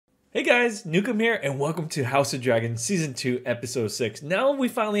Hey guys, Nukem here, and welcome to House of Dragons Season 2, Episode 6. Now we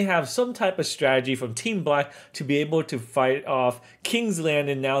finally have some type of strategy from Team Black to be able to fight off King's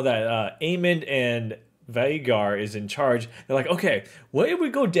Landing now that Aemond and Vhagar is in charge. They're like, okay, what if we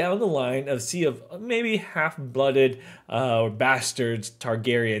go down the line of sea of maybe half-blooded or bastards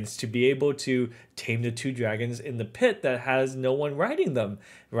Targaryens to be able to tame the two dragons in the pit that has no one riding them,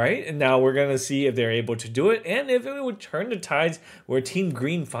 right? And now we're gonna see if they're able to do it, and if it would turn the tides where Team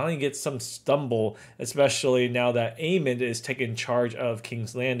Green finally gets some stumble, especially now that Aemond is taking charge of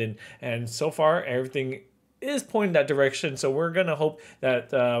King's Landing. And so far, everything is pointing that direction, so we're gonna hope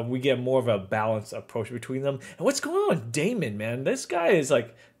that we get more of a balanced approach between them. And what's going on with Daemon, man? This guy is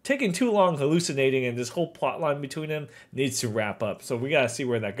like taking too long hallucinating, and this whole plot line between them needs to wrap up. So we gotta see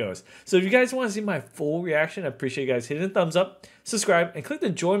where that goes. So if you guys want to see my full reaction, I appreciate you guys hitting the thumbs up, subscribe, and click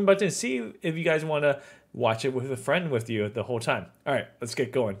the join button to see if you guys want to watch it with a friend with you the whole time. Alright, let's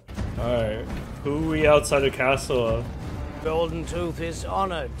get going. Alright, who are we outside the castle? Golden Tooth is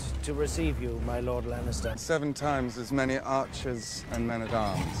honored to receive you, my Lord Lannister. 7 times as many archers and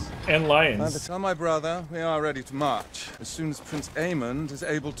men-at-arms. And lions. Tell my brother we are ready to march as soon as Prince Aemond is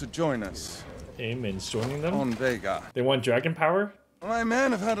able to join us. Aemond's joining them? On Vhagar. They want dragon power? My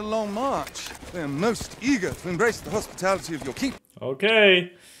men have had a long march. They are most eager to embrace the hospitality of your king.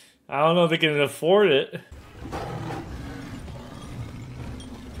 Okay. I don't know if they can afford it.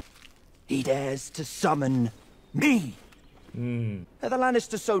 He dares to summon me. Are the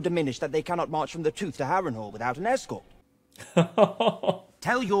Lannisters so diminished that they cannot march from the Tooth to Harrenhal without an escort?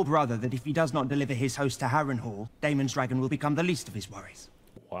 Tell your brother that if he does not deliver his host to Harrenhal, Daemon's dragon will become the least of his worries.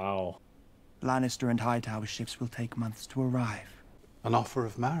 Wow. Lannister and Hightower ships will take months to arrive. An offer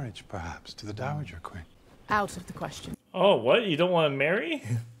of marriage, perhaps, to the Dowager Queen. Out of the question. Oh, what? You don't want to marry?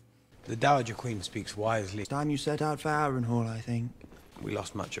 The Dowager Queen speaks wisely. It's time you set out for Harrenhal, I think. We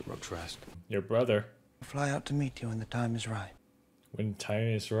lost much at Rook's Rest. Your brother. I'll fly out to meet you when the time is right. When time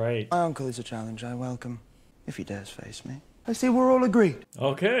is right. My uncle is a challenge I welcome, if he dares face me. I see we're all agreed.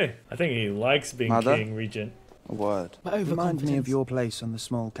 Okay. I think he likes being Mother? king regent. A word. Remind me of your place on the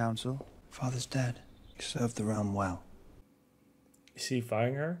small council. Father's dead. You served the realm well. Is he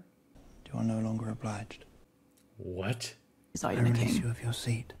firing her? You are no longer obliged. What? Is I I the release king? you of your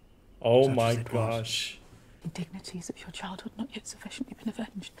seat. Oh Such my as it was. gosh. Indignities of your childhood not yet sufficiently been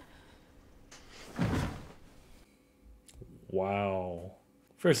avenged. Wow.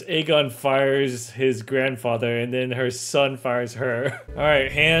 First Aegon fires his grandfather, and then her son fires her.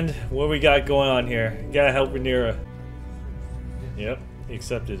 Alright, Hand, what we got going on here? You gotta help Rhaenyra. Yep, he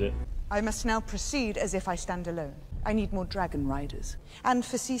accepted it. I must now proceed as if I stand alone. I need more dragon riders. And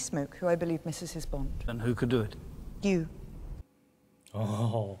for Sea Smoke, who I believe misses his bond. And who could do it? You.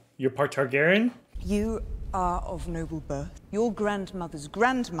 Oh, you're part Targaryen? You are of noble birth. Your grandmother's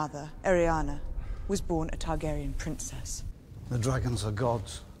grandmother, Arianna, was born a Targaryen princess. The dragons are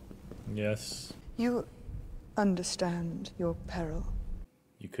gods. Yes. You understand your peril.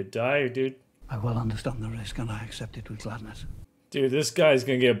 You could die, dude. I well understand the risk and I accept it with gladness. Dude, this guy's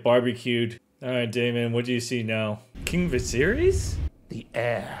gonna get barbecued. Alright, Damon, what do you see now? King Viserys? The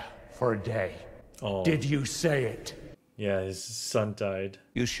heir for a day. Oh. Did you say it? Yeah, his son died.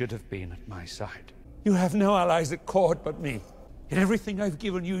 You should have been at my side. You have no allies at court but me. And everything I've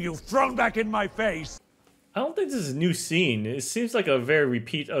given you, you've thrown back in my face. I don't think this is a new scene. It seems like a very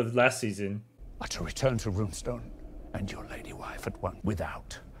repeat of last season. But to return to Runestone and your lady wife at one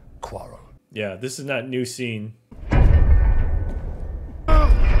without quarrel. Yeah, this is not new scene.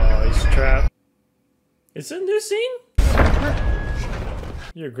 Oh, he's trapped. It's a new scene?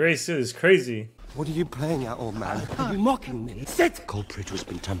 Your grace is crazy. What are you playing at, old man? Are you mocking me? Sit! Coldbridge has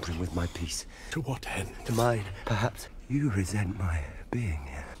been tampering with my peace. To what end? To mine, perhaps. You resent my being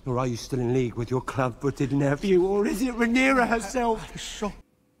here. Or are you still in league with your club-footed nephew? Or is it Rhaenyra herself?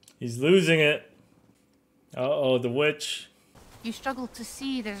 He's losing it. Uh-oh, the witch. You struggle to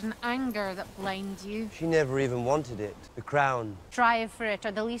see there's an anger that blinds you. She never even wanted it. The crown. Strive for it,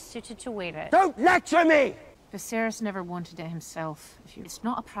 or the least suited to wear it. Don't lecture me! Viserys never wanted it himself. It's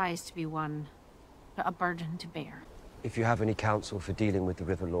not a prize to be won, but a burden to bear. If you have any counsel for dealing with the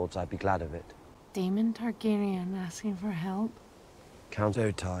River Lords, I'd be glad of it. Daemon Targaryen asking for help? Count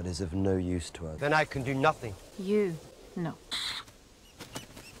Otard is of no use to us. Then I can do nothing. You, no.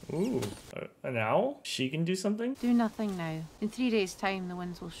 Ooh, an owl? She can do something? Do nothing now. In 3 days' time, the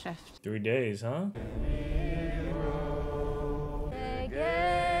winds will shift. 3 days, huh?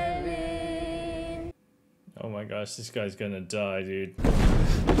 Oh my gosh, this guy's gonna die, dude.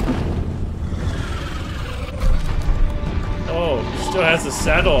 Oh, still has the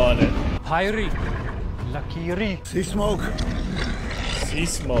saddle on it. Pyri, Lakiri. See smoke. Sea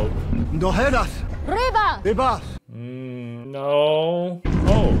smoke. Reba! No.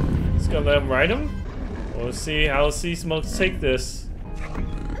 Oh, he's gonna let him ride him? We'll see how sea smokes take this.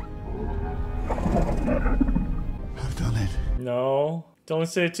 I've done it. No. Don't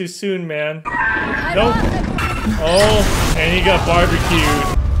say it too soon, man. Nope. Oh, and he got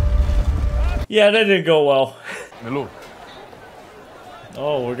barbecued. Yeah, that didn't go well. My lord.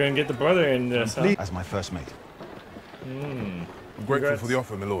 Oh, we're gonna get the brother in this, huh? As my first mate. Hmm. I'm grateful for the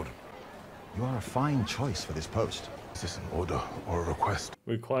offer, my lord. You are a fine choice for this post. Is this an order or a request?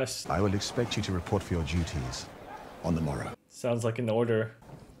 Request. I will expect you to report for your duties on the morrow. Sounds like an order.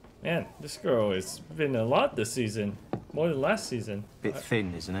 Man, this girl has been a lot this season. More than last season. Bit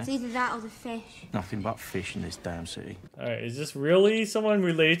thin, isn't it? It's either that or the fish. Nothing but fish in this damn city. Alright, is this really someone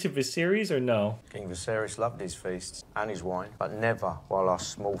related to Viserys or no? King Viserys loved his feasts and his wine, but never while us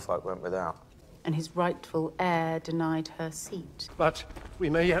small folk went without. And his rightful heir denied her seat. But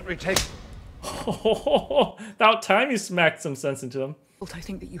we may yet retake... About time you smacked some sense into him. But I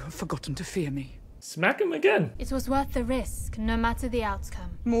think that you have forgotten to fear me. Smack him again. It was worth the risk, no matter the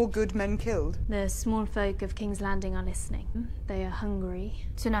outcome. More good men killed. The small folk of King's Landing are listening. They are hungry.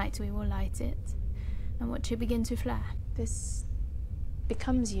 Tonight we will light it and watch it begin to flare. This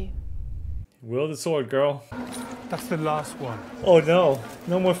becomes you. Wield the sword, girl. That's the last one. Oh no,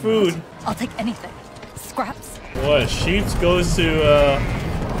 no more food. I'll take anything. Scraps. What, Sheeps goes to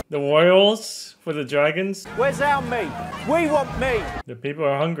the royals for the dragons? Where's our meat? We want meat! The people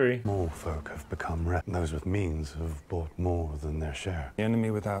are hungry. More folk have become wrecked. Those with means have bought more than their share. The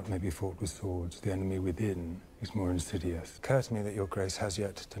enemy without may be fought with swords. The enemy within is more insidious. It occurs to me that your grace has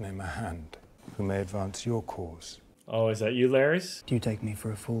yet to name a hand who may advance your cause. Oh, is that you, Larys? Do you take me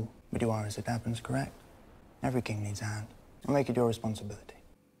for a fool? But you are, as it happens, correct. Every king needs a hand. I'll make it your responsibility.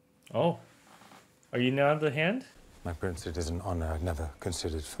 Oh. Are you now the hand? My prince, it is an honor I've never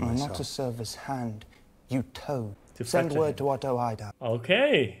considered for I'm myself. not to serve as hand, you toe. To Send fetch word it. to Otto Hideout.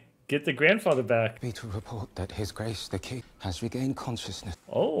 Okay. Get the grandfather back. Be to report that His Grace the King has regained consciousness.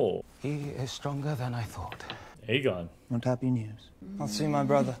 Oh. He is stronger than I thought. Aegon. Not happy news. I'll see my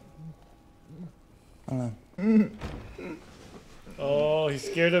brother. Alone. Oh, he's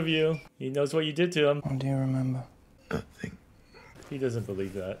scared of you. He knows what you did to him. What do you remember? Nothing. He doesn't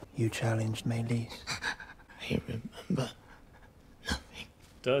believe that. You challenged Meleese. I remember.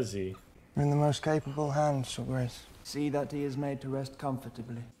 Does he? You're in the most capable hands, Your Grace. See that he is made to rest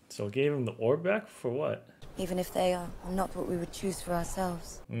comfortably. So gave him the orb back for what? Even if they are not what we would choose for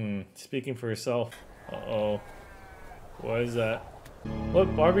ourselves. Speaking for yourself. Uh-oh. What is that?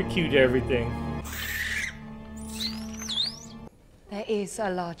 What barbecued everything? There is a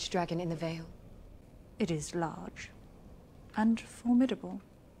large dragon in the Vale. It is large and formidable.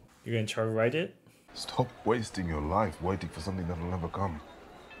 You're gonna try to ride it? Stop wasting your life waiting for something that'll never come.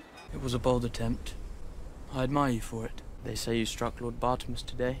 It was a bold attempt. I admire you for it. They say you struck Lord Bartimus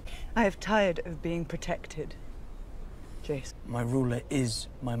today. I have tired of being protected. Jace. My ruler is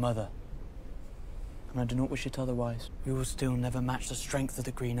my mother. And I do not wish it otherwise. We will still never match the strength of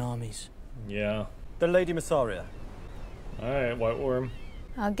the Green Armies. Yeah. The Lady Massaria. Alright, White Worm.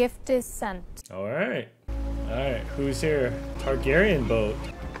 Our gift is sent. Alright. Alright, who's here? Targaryen boat.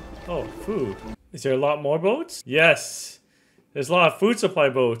 Oh, food. Is there a lot more boats? Yes. There's a lot of food supply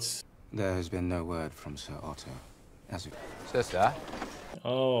boats. There has been no word from Sir Otto. As it... Sister?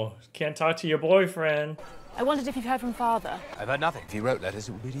 Oh, can't talk to your boyfriend. I wondered if you've heard from Father. I've heard nothing. If he wrote letters,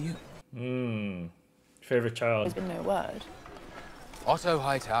 it would be to you. Favorite child. There's been no word. Otto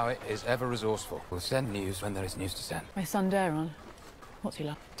Hightower is ever resourceful. We'll send news when there is news to send. My son Daron. What's he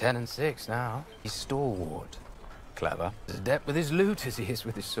like? 10 and 6 now. He's stalwart. Clever. As adept with his lute as he is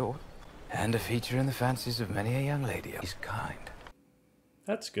with his sword. And a feature in the fancies of many a young lady. He's kind.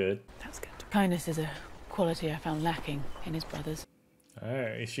 That's good. That's good. Kindness is a quality I found lacking in his brothers.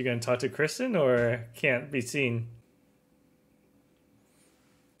 Alright, is she gonna talk to Kristen or can't be seen?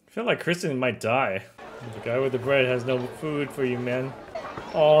 I feel like Kristen might die. The guy with the bread has no food for you, man.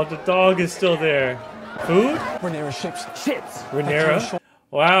 Oh, the dog is still there. Food? Rhaenyra ships. Ships! Rhaenyra?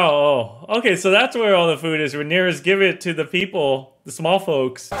 Wow. Oh. Okay, so that's where all the food is. Rhaenyra's give it to the people, the small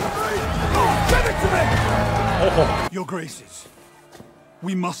folks. Give it to me! Oh. Your Graces,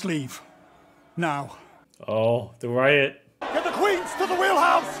 we must leave. Now. Oh, the riot. Get the queens to the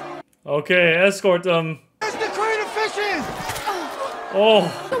wheelhouse! Okay, escort them. It's the Queen of Fishes! Oh.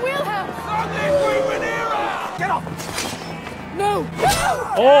 The wheelhouse! Get off! No! No!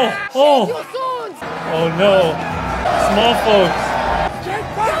 Oh! Oh! Your swords! Oh no! Small folks!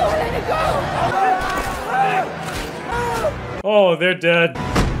 Go! Let it go! Oh, they're dead.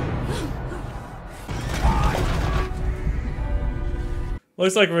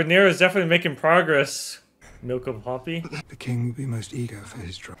 Looks like Rhaenyra is definitely making progress. Milk of Poppy. The king will be most eager for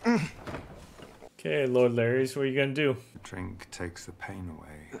his drink. Okay, Lord Larrys, what are you gonna do? Drink takes the pain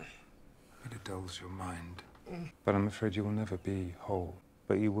away, but it dulls your mind. But I'm afraid you will never be whole,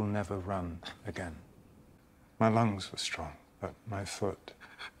 but you will never run again. My lungs were strong, but my foot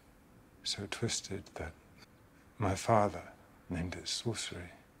so twisted that my father named it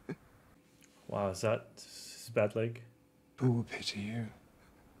sorcery. Wow, is that his bad leg? Who will pity you?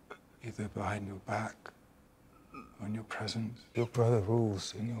 Either behind your back or in your presence. Your brother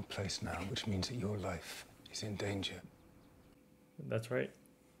rules in your place now, which means that your life is in danger. That's right.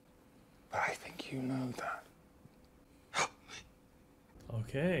 But I think you know that.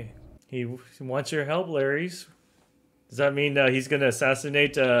 Okay. He wants your help, Larrys. Does that mean he's gonna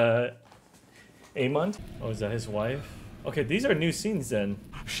assassinate Aemond? Oh, is that his wife? Okay, these are new scenes then.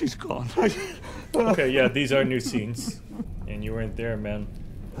 She's gone. Okay, yeah, these are new scenes. And you weren't there, man.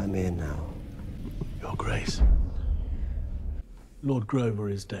 I'm here now. Your Grace. Lord Grover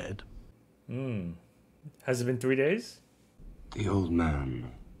is dead. Has it been 3 days? The old man.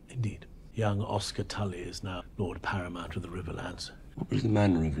 Indeed. Young Oscar Tully is now Lord Paramount of the Riverlands. What was the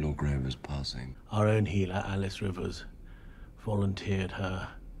manner of Lord Grover's passing? Our own healer, Alice Rivers, volunteered her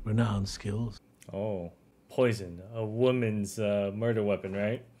renowned skills. Oh, poison. A woman's murder weapon,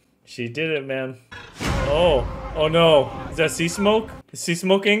 right? She did it, man. Oh no. Is that Sea Smoke? Is Sea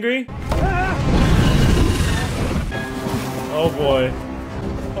Smoke angry? Oh boy.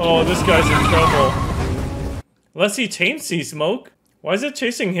 Oh, this guy's in trouble. Unless he tamed Sea Smoke. Why is it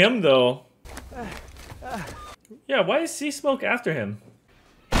chasing him, though? Yeah, why is Sea Smoke after him?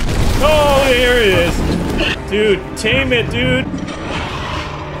 Oh, here it is. Dude, tame it, dude.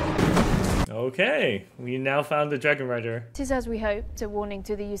 Okay, we now found the Dragon Rider. It is as we hoped, a warning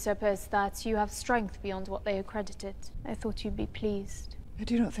to the usurpers that you have strength beyond what they accredited. I thought you'd be pleased. I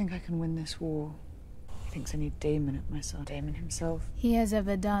do not think I can win this war. He thinks I need Daemon at my side. Daemon himself. He has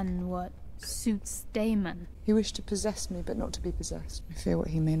ever done what suits Daemon. He wished to possess me, but not to be possessed. I fear what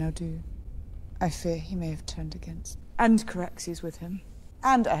he may now do. I fear he may have turned against. And Caraxes with him.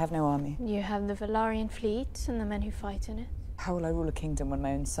 And I have no army. You have the Valarian fleet and the men who fight in it. How will I rule a kingdom when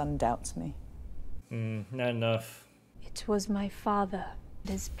my own son doubts me? Not enough. It was my father,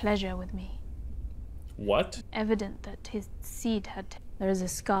 his pleasure with me. What? Evident that his seed had... There is a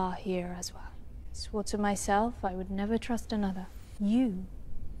scar here as well. I swore to myself I would never trust another. You,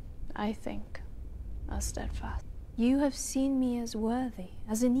 I think, are steadfast. You have seen me as worthy,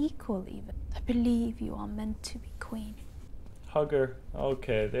 as an equal even. I believe you are meant to be queen. Hug her.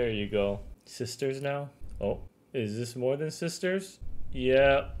 Okay, there you go. Sisters now? Oh, is this more than sisters?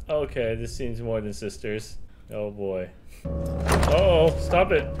 Yeah, okay, this seems more than sisters. Oh boy. Uh-oh,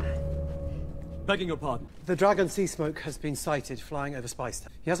 stop it. Begging your pardon. The dragon Sea Smoke has been sighted flying over Spicetown.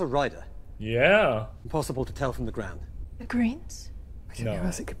 He has a rider. Yeah. Impossible to tell from the ground. The Greens? I don't know who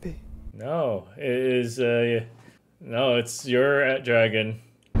else it could be. No, it is, no, it's your dragon.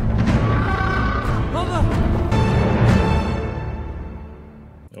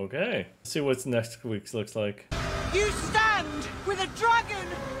 Okay, let's see what's next week's looks like. You stand with a dragon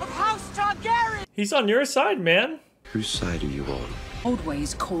of House Targaryen! He's on your side, man. Whose side are you on? Old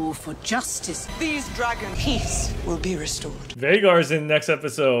ways call for justice. These dragon peace will be restored. Vagar's in the next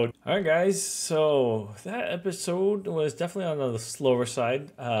episode. Alright guys, so that episode was definitely on the slower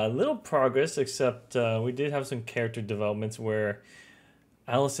side. Little progress, except we did have some character developments where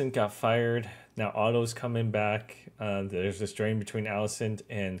Alicent got fired. Now Otto's coming back. There's this strain between Alicent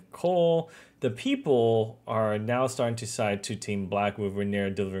and Cole. The people are now starting to side to Team Black with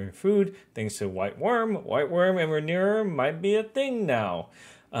Rhaenyra delivering food thanks to White Worm. White Worm and Rhaenyra might be a thing now.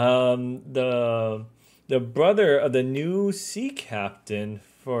 The brother of the new sea captain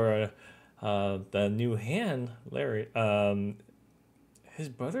for the new hand, Larry, his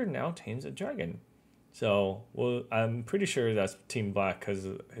brother now tames a dragon. So, well, I'm pretty sure that's Team Black because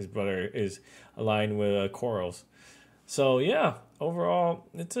his brother is aligned with Corals. So, yeah, overall,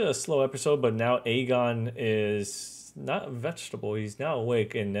 it's a slow episode, but now Aegon is not a vegetable. He's now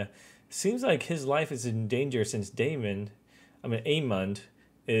awake, and seems like his life is in danger since Aemond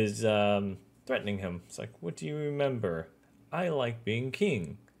is threatening him. It's like, what do you remember? I like being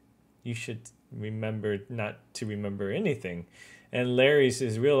king. You should remember not to remember anything. And Larrys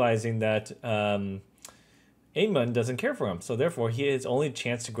is realizing that Aemond doesn't care for him, so therefore his only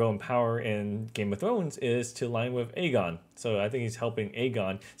chance to grow in power in Game of Thrones is to align with Aegon. So I think he's helping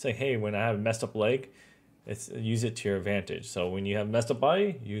Aegon, saying, hey, when I have a messed up leg, use it to your advantage. So when you have a messed up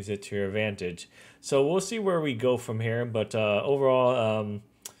body, use it to your advantage. So we'll see where we go from here, but overall,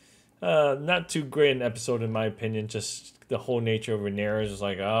 Not too great an episode in my opinion. Just the whole nature of Rhaenyra is just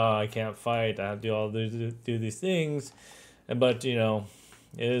like, oh, I can't fight. I have to do these things, but you know,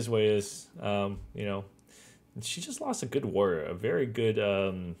 it is what it is. You know, she just lost a good warrior, a very good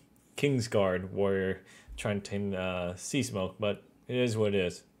Kingsguard warrior trying to tame Sea Smoke, but it is what it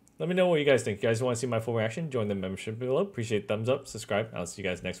is. Let me know what you guys think. You guys want to see my full reaction? Join the membership below. Appreciate thumbs up, subscribe. I'll see you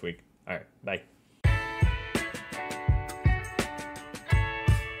guys next week. All right, bye.